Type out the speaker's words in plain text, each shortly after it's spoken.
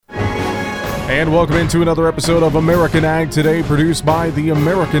And welcome into another episode of American Ag Today, produced by the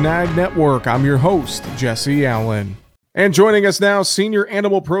American Ag Network. I'm your host, Jesse Allen. And joining us now, senior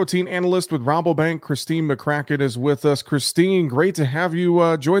animal protein analyst with Rabobank, Christine McCracken is with us. Christine, great to have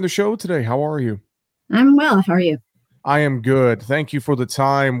you join the show today. How are you? I'm well. How are you? I am good. Thank you for the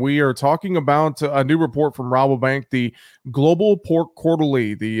time. We are talking about a new report from Rabobank, the Global Pork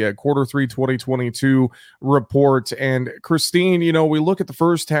Quarterly, the quarter 3 2022 report. And Christine, we look at the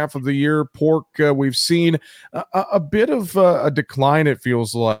first half of the year, pork, we've seen a bit of a decline, it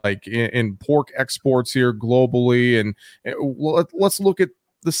feels like, in pork exports here globally. And let's look at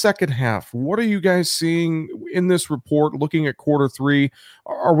the second half. What are you guys seeing in this report, looking at quarter 3?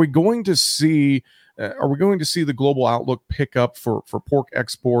 Are we going to see the global outlook pick up for pork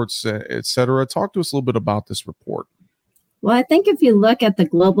exports, et cetera? Talk to us a little bit about this report. Well, I think if you look at the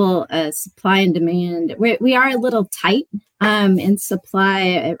global supply and demand, we are a little tight in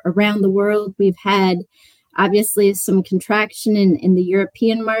supply around the world. We've had obviously some contraction in the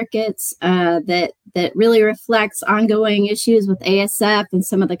European markets that really reflects ongoing issues with ASF and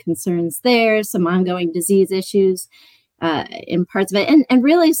some of the concerns there, some ongoing disease issues in parts of it, and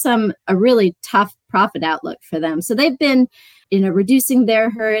really a really tough profit outlook for them. So they've been, reducing their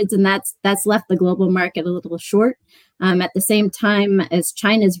herds, and that's left the global market a little short. At the same time as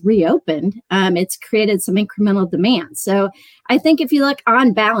China's reopened, it's created some incremental demand. So I think if you look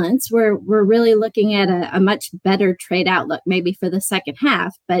on balance, we're really looking at a much better trade outlook, maybe for the second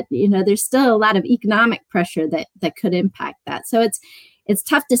half. But there's still a lot of economic pressure that could impact that. So it's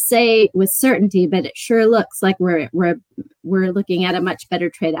tough to say with certainty, but it sure looks like we're looking at a much better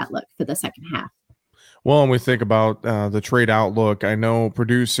trade outlook for the second half. Well, when we think about the trade outlook, I know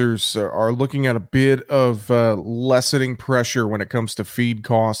producers are looking at a bit of lessening pressure when it comes to feed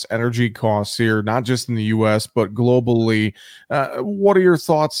costs, energy costs here, not just in the U.S., but globally. What are your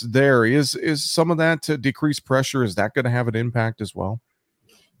thoughts there? Is some of that decreased pressure, is that going to have an impact as well?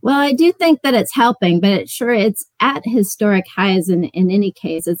 Well, I do think that it's helping, but it's at historic highs in any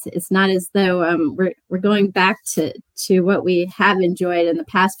case. It's not as though we're going back to what we have enjoyed in the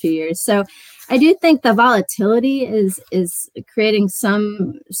past few years. So I do think the volatility is creating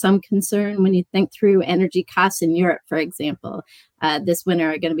some concern when you think through energy costs in Europe, for example. This winter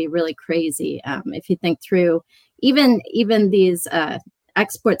are going to be really crazy. If you think through even these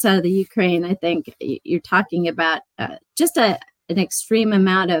exports out of the Ukraine, I think you're talking about just an extreme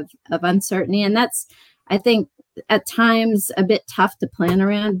amount of uncertainty. And that's, I think, at times a bit tough to plan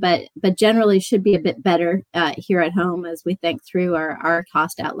around, but generally should be a bit better here at home as we think through our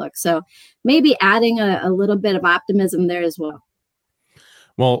cost outlook. So maybe adding a little bit of optimism there as well.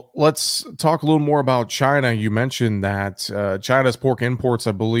 Well, let's talk a little more about China. You mentioned that China's pork imports,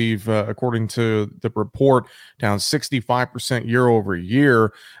 I believe, according to the report, down 65% year over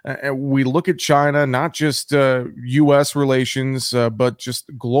year. And we look at China, not just U.S. relations, but just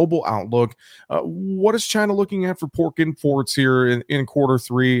global outlook. What is China looking at for pork imports here in quarter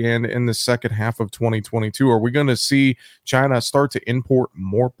 3 and in the second half of 2022? Are we going to see China start to import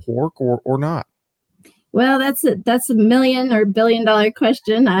more pork or not? Well, that's a million or $1 billion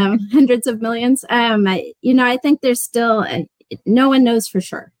question. Hundreds of millions. I think there's still no one knows for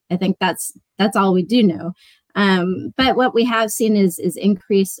sure. I think that's all we do know. But what we have seen is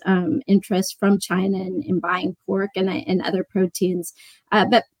increased interest from China in buying pork and other proteins,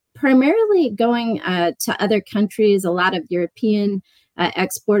 but primarily going to other countries. A lot of European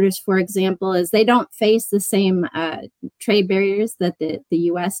exporters, for example, is they don't face the same trade barriers that the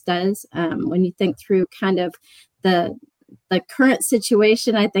U.S. does. When you think through kind of the current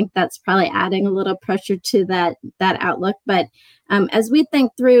situation, I think that's probably adding a little pressure to that outlook. But as we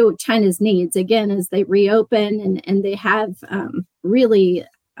think through China's needs, again, as they reopen and they have really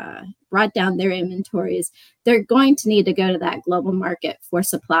brought down their inventories, they're going to need to go to that global market for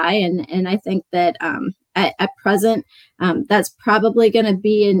supply. And I think that at present, that's probably going to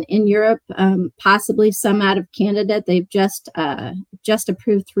be in Europe, possibly some out of Canada. They've just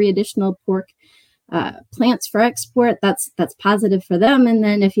approved 3 additional pork plants for export. That's positive for them. And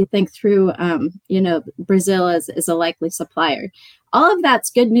then if you think through, Brazil is a likely supplier. All of that's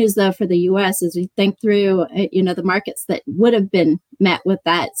good news, though, for the U.S. as we think through, the markets that would have been met with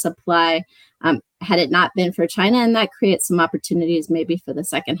that supply had it not been for China. And that creates some opportunities maybe for the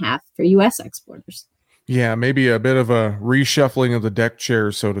second half for U.S. exporters. Yeah, maybe a bit of a reshuffling of the deck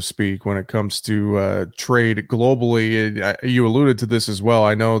chairs, so to speak, when it comes to trade globally. You alluded to this as well.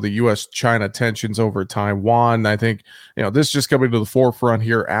 I know the U.S.-China tensions over Taiwan. I think, this just coming to the forefront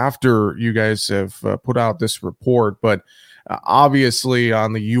here after you guys have put out this report. But Obviously,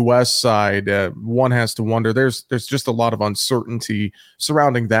 on the U.S. side, one has to wonder. There's just a lot of uncertainty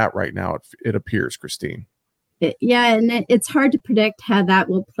surrounding that right now. It appears, Christine. Yeah, and it's hard to predict how that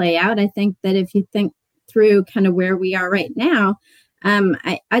will play out. I think that if you think through kind of where we are right now,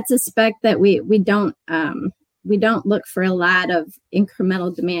 I suspect that we don't look for a lot of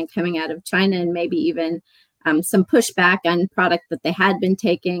incremental demand coming out of China, and maybe even some pushback on product that they had been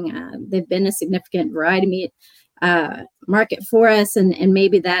taking. They've been a significant variety meat market for us, and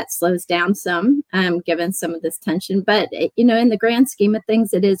maybe that slows down some given some of this tension. But in the grand scheme of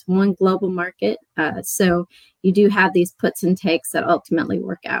things, it is one global market, so you do have these puts and takes that ultimately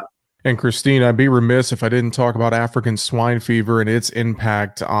work out. And Christine, I'd be remiss if I didn't talk about African swine fever and its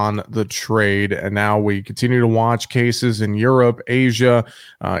impact on the trade. And now we continue to watch cases in Europe, Asia,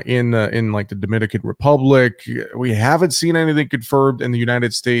 in like the Dominican Republic. We haven't seen anything confirmed in the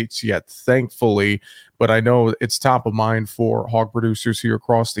United States yet, thankfully. But I know it's top of mind for hog producers here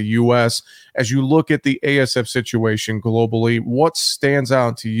across the U.S. As you look at the ASF situation globally, what stands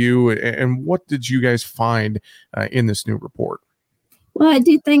out to you, and what did you guys find in this new report? Well, I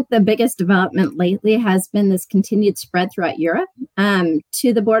do think the biggest development lately has been this continued spread throughout Europe,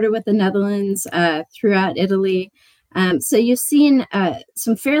 to the border with the Netherlands, throughout Italy. So you've seen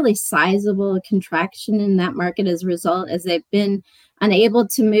some fairly sizable contraction in that market as a result, as they've been unable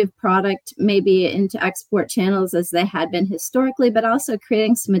to move product maybe into export channels as they had been historically, but also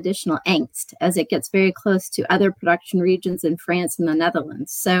creating some additional angst as it gets very close to other production regions in France and the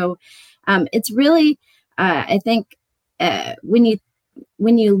Netherlands. So it's really, I think,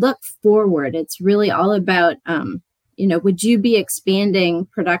 when you look forward, it's really all about, would you be expanding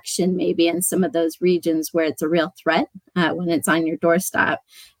production maybe in some of those regions where it's a real threat when it's on your doorstep?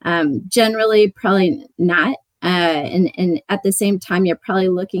 Generally, probably not. And at the same time, you're probably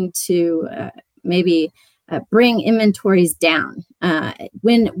looking to maybe bring inventories down.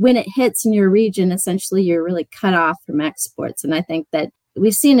 When it hits in your region, essentially, you're really cut off from exports. And I think that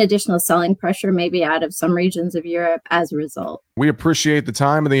we've seen additional selling pressure maybe out of some regions of Europe as a result. We appreciate the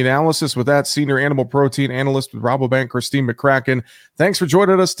time and the analysis with that. Senior animal protein analyst with Rabobank, Christine McCracken. Thanks for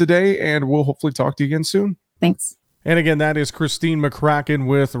joining us today, and we'll hopefully talk to you again soon. Thanks. And again, that is Christine McCracken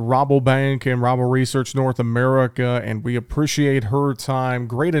with Rabobank and Rabo Research North America, and we appreciate her time.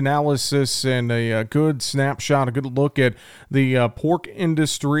 Great analysis and a good snapshot, a good look at the pork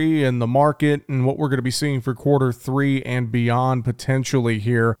industry and the market and what we're going to be seeing for Q3 and beyond potentially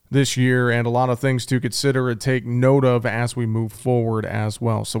here this year, and a lot of things to consider and take note of as we move forward as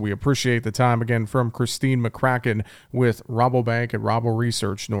well. So we appreciate the time again from Christine McCracken with Rabobank and Rabo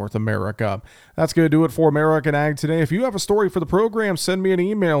Research North America. That's going to do it for American Ag Today. If you have a story for the program, send me an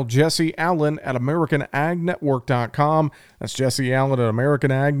email, jesseallen@americanagnetwork.com. That's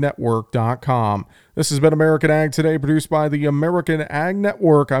jesseallen@americanagnetwork.com. This has been American Ag Today, produced by the American Ag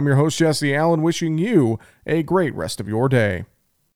Network. I'm your host, Jesse Allen, wishing you a great rest of your day.